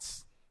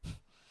rights.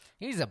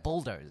 he's a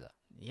bulldozer.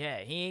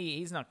 Yeah,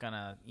 he's not going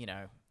to,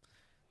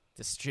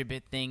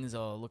 distribute things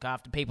or look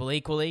after people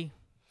equally.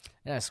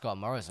 You know, Scott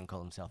Morrison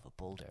called himself a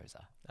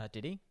bulldozer.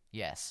 Did he?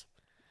 Yes.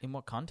 In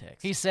what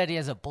context? He said he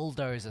has a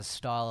bulldozer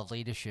style of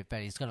leadership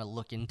that he's going to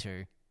look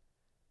into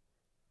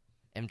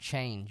and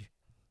change.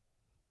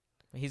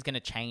 He's going to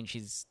change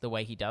the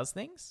way he does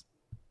things?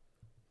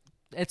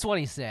 That's what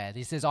he said.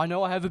 He says, I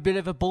know I have a bit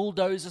of a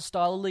bulldozer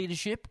style of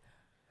leadership.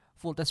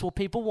 Thought that's what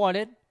people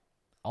wanted.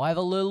 I'll have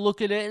a little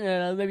look at it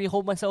and maybe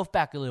hold myself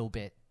back a little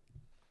bit.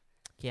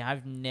 Yeah,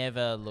 I've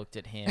never looked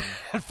at him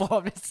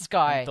For this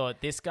guy. and thought,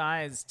 this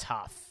guy is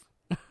tough.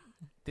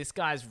 This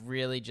guy's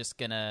really just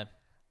going to,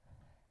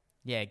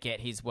 get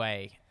his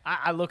way.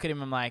 I look at him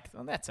and I'm like,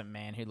 oh, that's a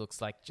man who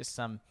looks like just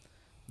some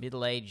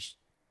middle-aged,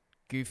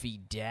 goofy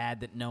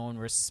dad that no one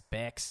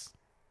respects.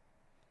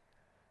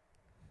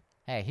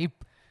 Hey,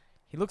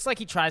 he looks like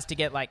he tries to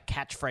get, like,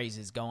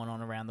 catchphrases going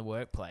on around the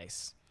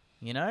workplace.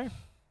 You know?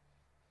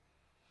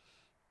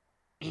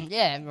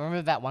 Yeah,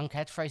 remember that one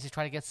catchphrase he's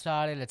trying to get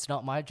started? It's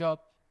not my job.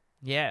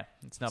 Yeah,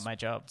 it's not my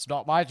job. It's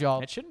not my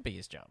job. It shouldn't be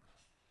his job.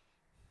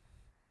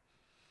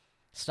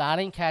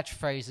 Starting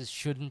catchphrases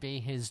shouldn't be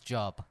his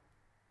job.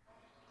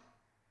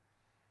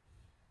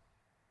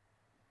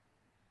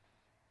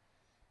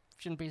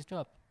 shouldn't be his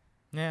job.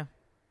 Yeah.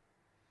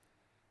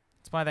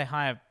 That's why they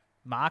hire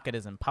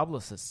marketers and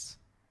publicists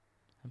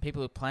and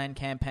people who plan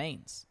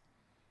campaigns.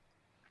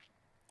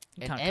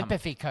 You And can't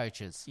empathy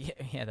coaches.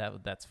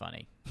 that's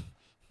funny.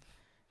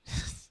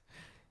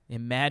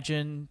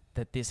 Imagine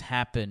that this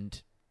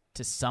happened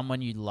to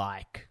someone you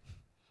like.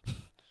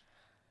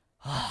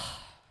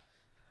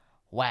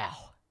 Wow.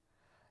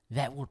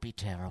 That would be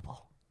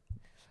terrible.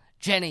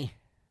 Jenny.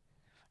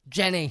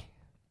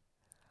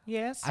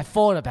 Yes. I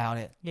thought about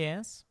it.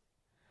 Yes.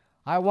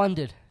 I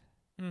wondered,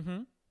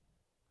 Mm-hmm.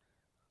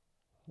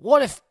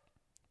 what if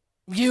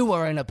you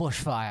were in a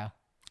bushfire?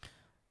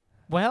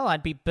 Well,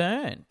 I'd be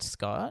burnt,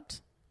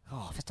 Scott.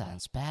 Oh, that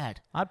sounds bad.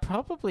 I'd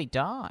probably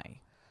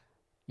die.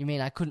 You mean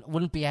I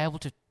wouldn't be able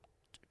to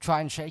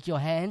try and shake your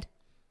hand?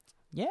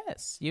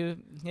 Yes.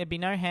 There'd be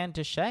no hand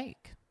to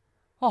shake.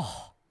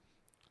 Oh,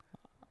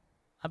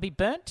 I'd be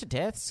burnt to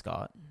death,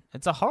 Scott.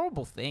 It's a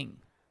horrible thing.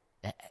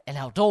 and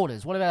our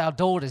daughters. What about our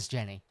daughters,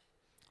 Jenny?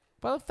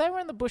 Well, if they were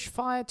in the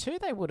bushfire too,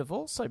 they would have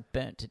also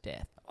burnt to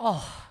death.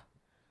 Oh,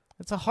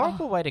 It's a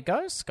horrible way to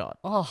go, Scott.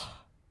 oh.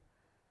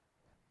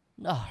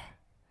 No.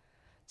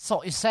 So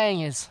what you're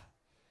saying is,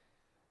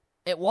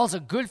 it was a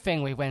good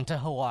thing we went to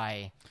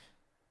Hawaii.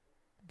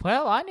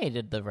 Well, I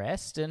needed the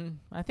rest, and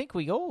I think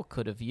we all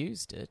could have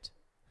used it.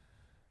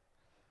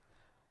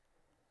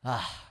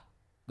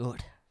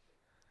 Good.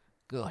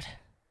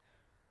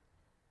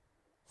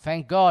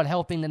 Thank God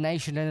helping the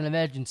nation in an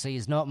emergency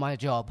is not my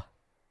job.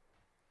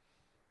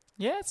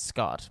 Yes,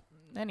 Scott.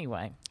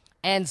 Anyway.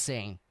 And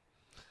scene.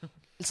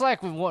 It's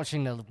like we're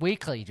watching the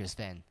weekly just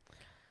then.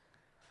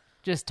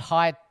 Just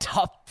high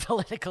top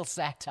political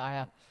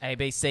satire.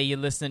 ABC, you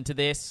listening to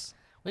this?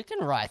 We can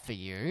write for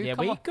you. Yeah,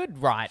 Come we on.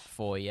 could write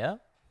for you.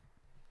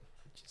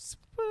 Just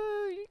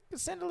you can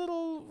send a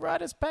little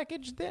writer's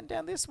package then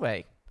down this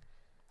way.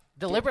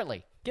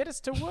 Deliberately. Get us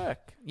to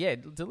work. Yeah,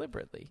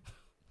 deliberately.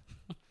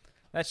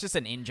 That's just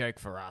an in-joke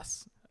for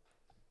us.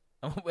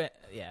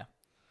 Yeah.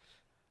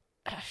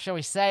 Shall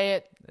we say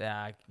it?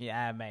 Yeah,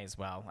 I may as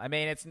well. I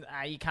mean, it's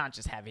you can't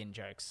just have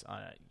in-jokes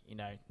on it. You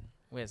know,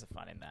 where's the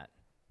fun in that?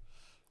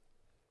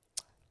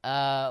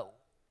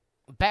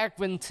 Back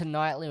when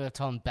Tonightly with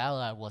Tom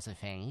Ballard was a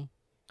thing,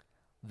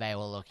 they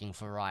were looking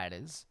for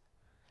writers,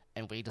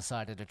 and we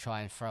decided to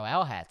try and throw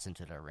our hats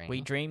into the ring. We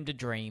dreamed a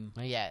dream.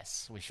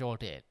 Yes, we sure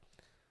did.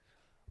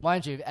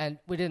 Mind you, and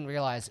we didn't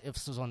realize if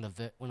this was on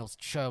the when the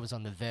show was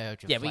on the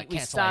verge of Yeah, like we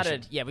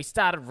cancellation.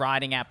 started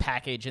writing our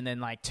package, and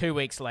then like 2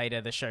 weeks later,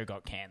 the show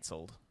got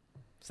cancelled.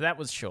 So that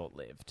was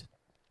short-lived.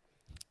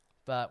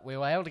 But we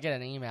were able to get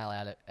an email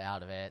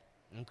out of it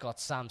and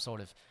got some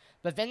sort of.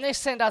 But then they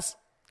sent us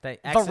They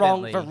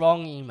the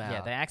wrong email.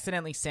 Yeah, they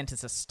accidentally sent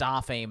us a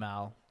staff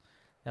email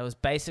that was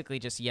basically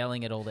just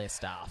yelling at all their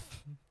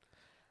staff,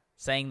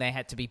 saying they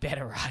had to be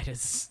better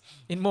writers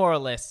in more or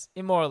less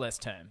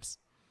terms.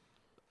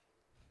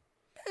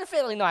 In a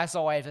fairly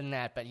nicer way than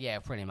that, but yeah,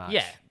 pretty much.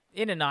 Yeah,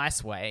 in a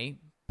nice way,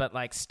 but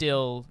like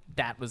still,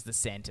 that was the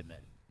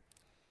sentiment.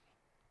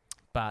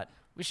 But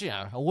Which,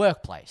 a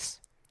workplace.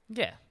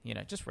 yeah,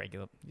 just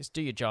just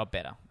do your job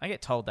better. I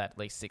get told that at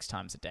least 6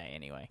 times a day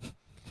anyway.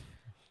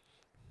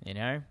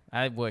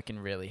 I work in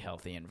really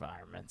healthy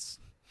environments.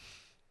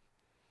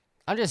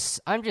 I'm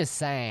just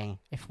saying,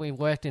 if we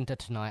worked into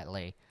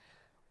Tonightly,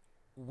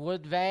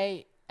 would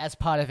they, as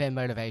part of their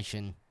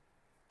motivation,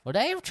 would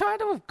they have tried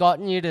to have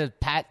gotten you to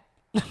pat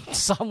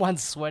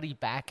someone's sweaty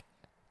back?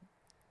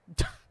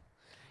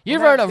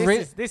 You wrote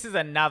This is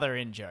another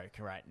in-joke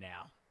right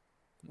now.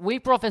 We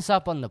brought this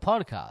up on the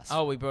podcast.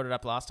 Oh, we brought it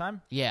up last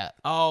time? Yeah.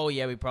 Oh,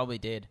 yeah, we probably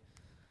did.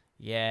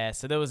 Yeah,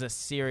 so there was a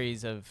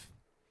series of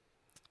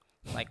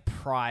like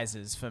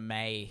prizes for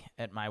May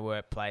at my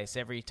workplace.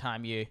 Every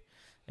time you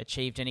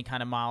achieved any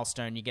kind of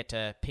milestone, you get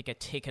to pick a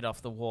ticket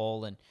off the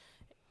wall, and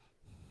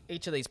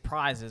each of these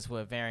prizes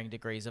were varying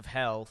degrees of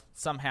hell.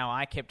 Somehow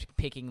I kept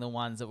picking the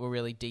ones that were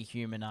really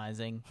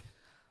dehumanizing.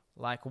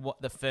 Like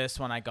the first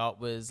one I got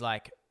was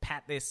like,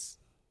 pat this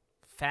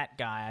fat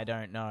guy I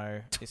don't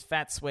know, this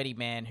fat sweaty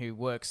man who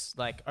works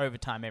like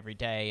overtime every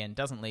day and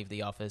doesn't leave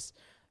the office,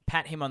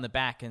 pat him on the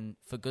back and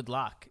for good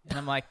luck. And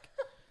I'm like,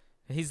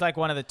 he's like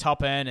one of the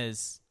top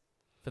earners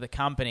for the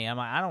company. I'm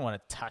like, I don't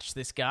want to touch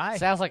this guy.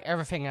 Sounds like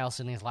everything else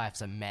in his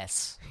life's a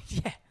mess.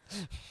 Yeah.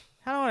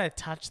 I don't want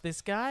to touch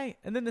this guy.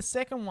 And then the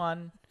second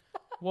one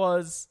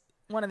was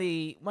one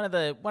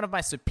of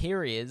my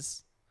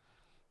superiors,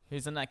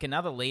 who's like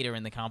another leader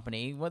in the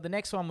company. Well, the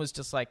next one was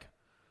just like,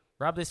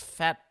 rub this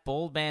fat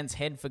bald man's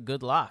head for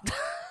good luck.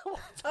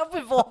 What's up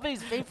with all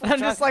these people? I'm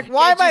just like,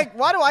 why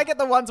do I get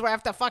the ones where I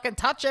have to fucking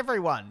touch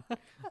everyone?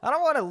 I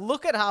don't want to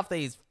look at half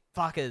these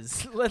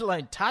fuckers, let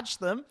alone touch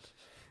them.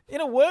 In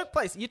a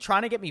workplace, you're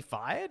trying to get me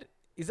fired?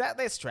 Is that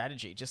their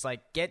strategy? Just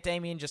like get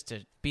Damien just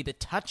to be the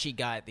touchy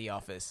guy at the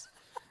office.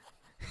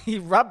 He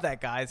rubbed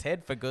that guy's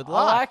head for good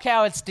luck. I like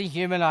how it's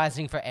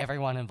dehumanizing for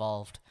everyone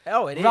involved.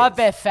 Oh, it is. Rub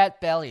their fat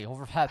belly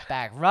or fat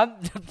back.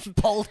 Rub the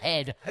bald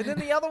head. And then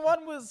the other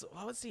one was,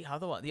 what was the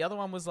other one? The other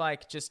one was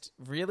like just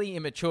really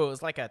immature. It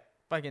was like a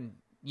fucking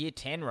year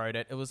 10 wrote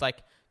it. It was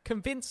like,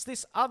 convince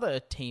this other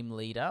team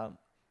leader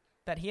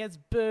that he has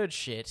bird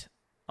shit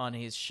on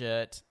his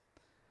shirt.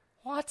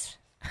 What?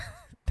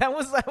 That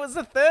was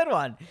the third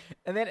one.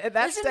 And then at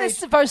that Isn't stage... this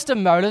supposed to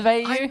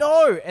motivate you? I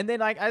know. And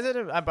then, like, I said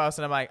to my boss,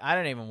 and I'm like, I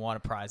don't even want a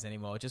prize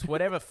anymore. Just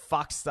whatever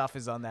fuck stuff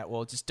is on that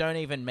wall, just don't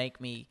even make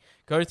me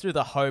go through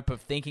the hope of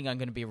thinking I'm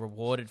going to be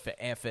rewarded for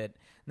effort,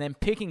 and then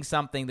picking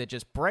something that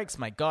just breaks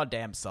my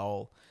goddamn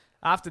soul.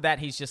 After that,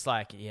 he's just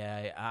like,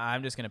 yeah,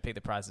 I'm just going to pick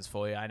the prizes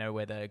for you. I know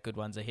where the good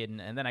ones are hidden.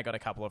 And then I got a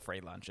couple of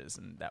free lunches,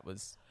 and that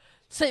was...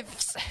 So,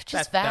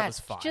 that was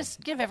fine.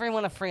 Just give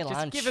everyone a free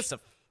lunch. Just give us a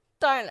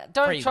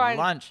Don't free try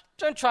lunch.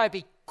 Don't try to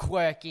be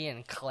quirky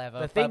and clever.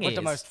 The thing with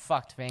the is, most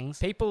fucked things.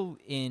 People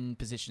in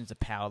positions of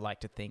power like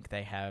to think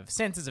they have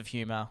senses of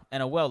humor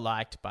and are well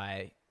liked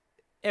by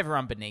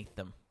everyone beneath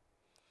them.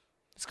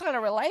 This kind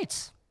of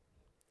relates.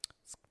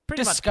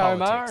 Pretty much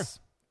ScoMo. politics.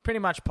 Pretty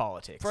much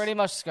politics. Pretty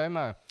much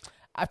ScoMo.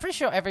 I'm pretty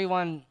sure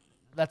everyone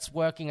that's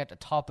working at the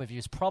top of you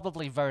is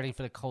probably voting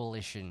for the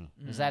coalition.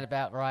 Is that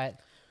about right?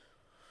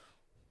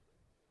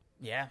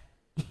 Yeah.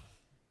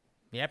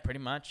 Yeah, pretty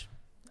much.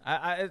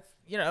 I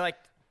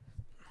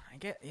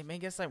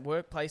guess like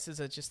workplaces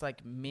are just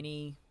like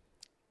mini,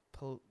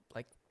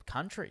 like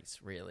countries,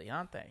 really,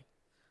 aren't they?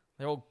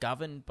 They're all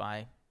governed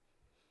by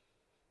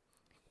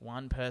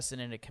one person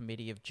in a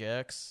committee of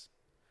jerks,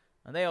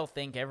 and they all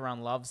think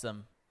everyone loves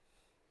them.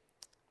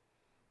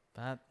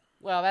 But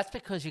Well, that's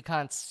because you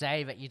can't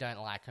say that you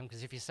don't like them,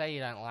 because if you say you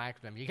don't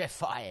like them, you get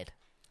fired.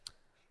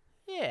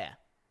 yeah,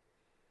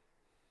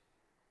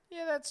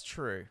 that's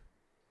true.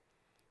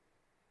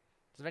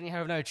 So then you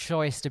have no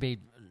choice to be,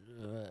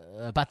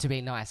 but to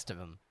be nice to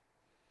them.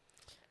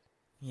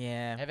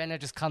 Yeah. And then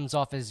it just comes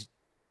off as,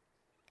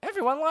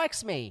 everyone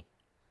likes me.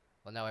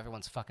 Well, no,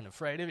 everyone's fucking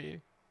afraid of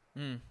you.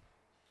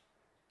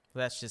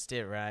 That's just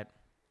it, right?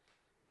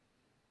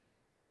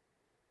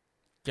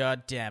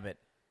 God damn it.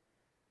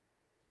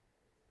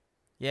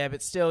 Yeah,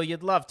 but still,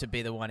 you'd love to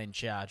be the one in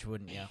charge,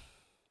 wouldn't you?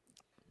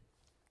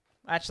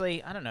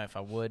 Actually, I don't know if I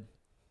would.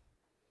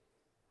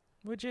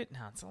 Would you?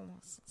 No, it's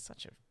almost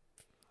such a...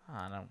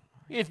 I don't know.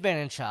 You've been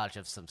in charge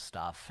of some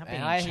stuff. I've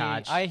been and in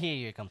charge. I hear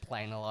you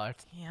complain a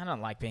lot. Yeah, I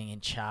don't like being in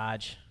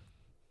charge.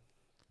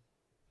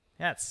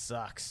 That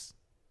sucks.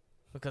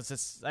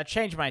 Because I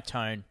changed my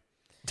tone.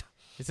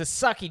 It's a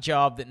sucky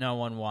job that no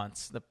one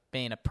wants,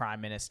 being a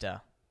prime minister.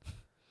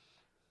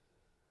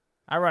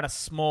 I run a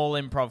small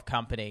improv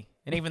company,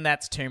 and even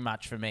that's too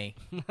much for me.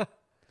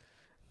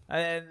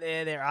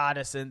 They're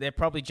artists, and they're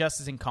probably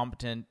just as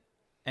incompetent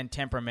and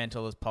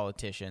temperamental as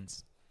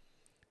politicians.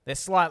 They're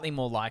slightly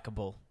more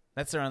likable.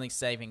 That's their only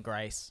saving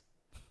grace.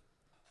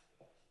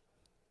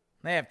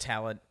 They have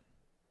talent.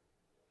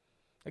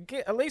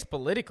 At least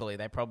politically,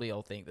 they probably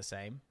all think the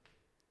same.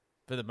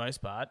 For the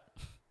most part.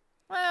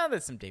 Well,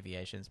 there's some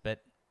deviations,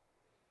 but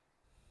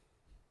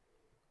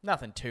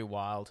nothing too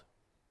wild.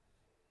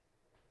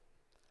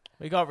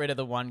 We got rid of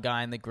the one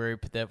guy in the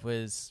group that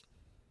was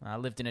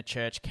lived in a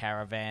church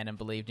caravan and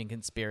believed in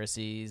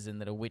conspiracies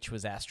and that a witch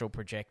was astral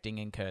projecting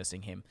and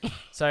cursing him.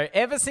 So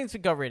ever since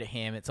we got rid of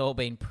him, it's all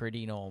been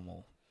pretty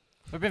normal.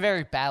 We've been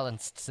very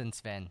balanced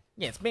since then.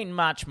 Yeah, it's been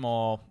much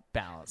more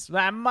balanced.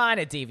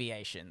 Minor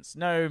deviations.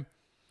 No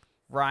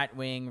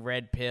right-wing,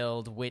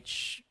 red-pilled,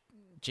 witch,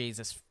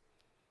 Jesus.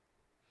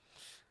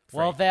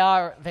 Well, they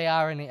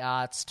are in the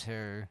arts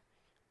too.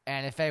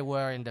 And if they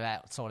were into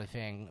that sort of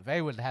thing,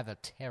 they would have a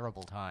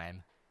terrible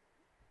time.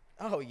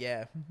 Oh,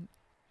 yeah.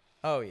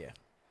 Oh, yeah.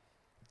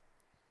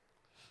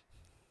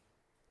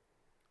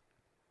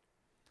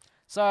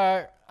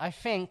 So, I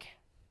think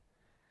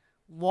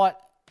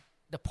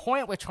the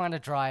point we're trying to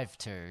drive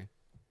to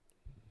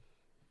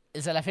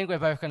is that I think we're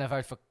both going to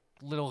vote for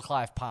little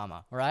Clive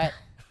Palmer, right?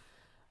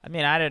 I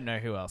mean, I don't know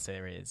who else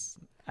there is.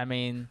 I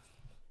mean,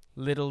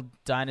 little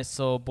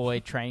dinosaur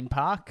boy train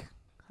park.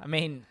 I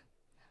mean,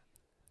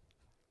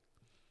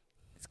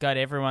 it's got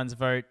everyone's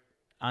vote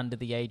under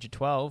the age of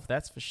 12,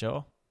 that's for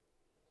sure.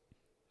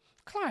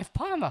 Clive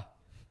Palmer,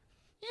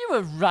 you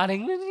were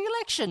running in the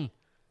election,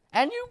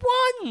 and you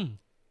won!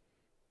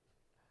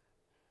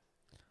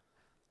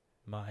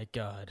 My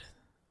God.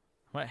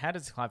 How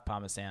does Clive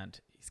Palmer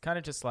sound? He's kind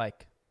of just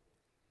like...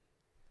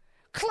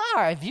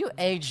 Clive, you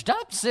aged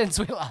up since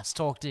we last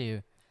talked to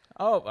you.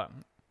 Oh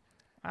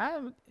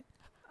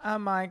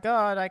my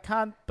God, I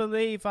can't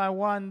believe I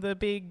won the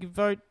big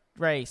vote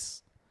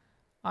race.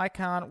 I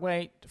can't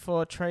wait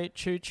for Choo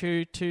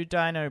Choo to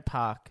Dino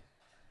Park.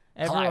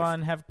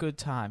 Everyone have good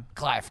time.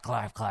 Clive.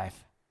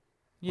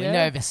 Yeah? We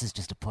know this is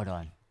just a put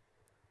on.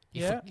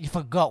 Yeah? You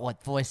forgot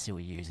what voice you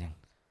were using.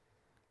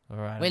 All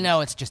right. We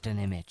know it's just an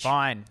image.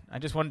 Fine. I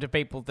just wanted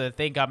people to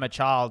think I'm a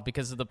child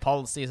because of the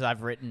policies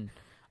I've written.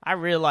 I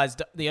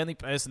realized the only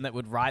person that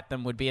would write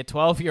them would be a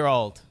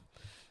 12-year-old.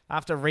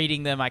 After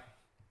reading them, I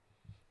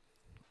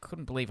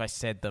couldn't believe I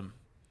said them.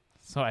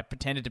 So I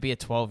pretended to be a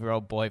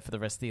 12-year-old boy for the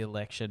rest of the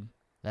election.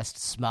 That's the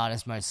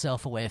smartest, most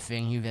self-aware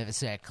thing you've ever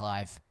said,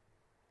 Clive.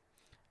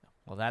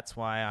 Well, that's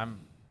why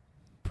I'm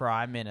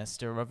Prime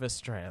Minister of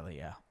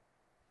Australia.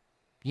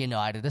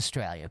 United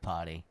Australia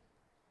Party.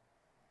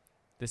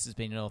 This has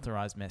been an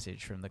authorised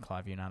message from the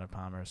Clive United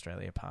Palmer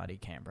Australia Party,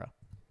 Canberra.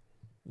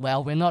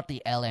 Well, we're not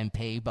the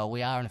LNP, but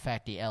we are in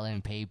fact the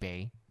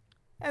LNP-B.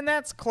 And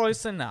that's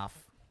close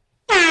enough.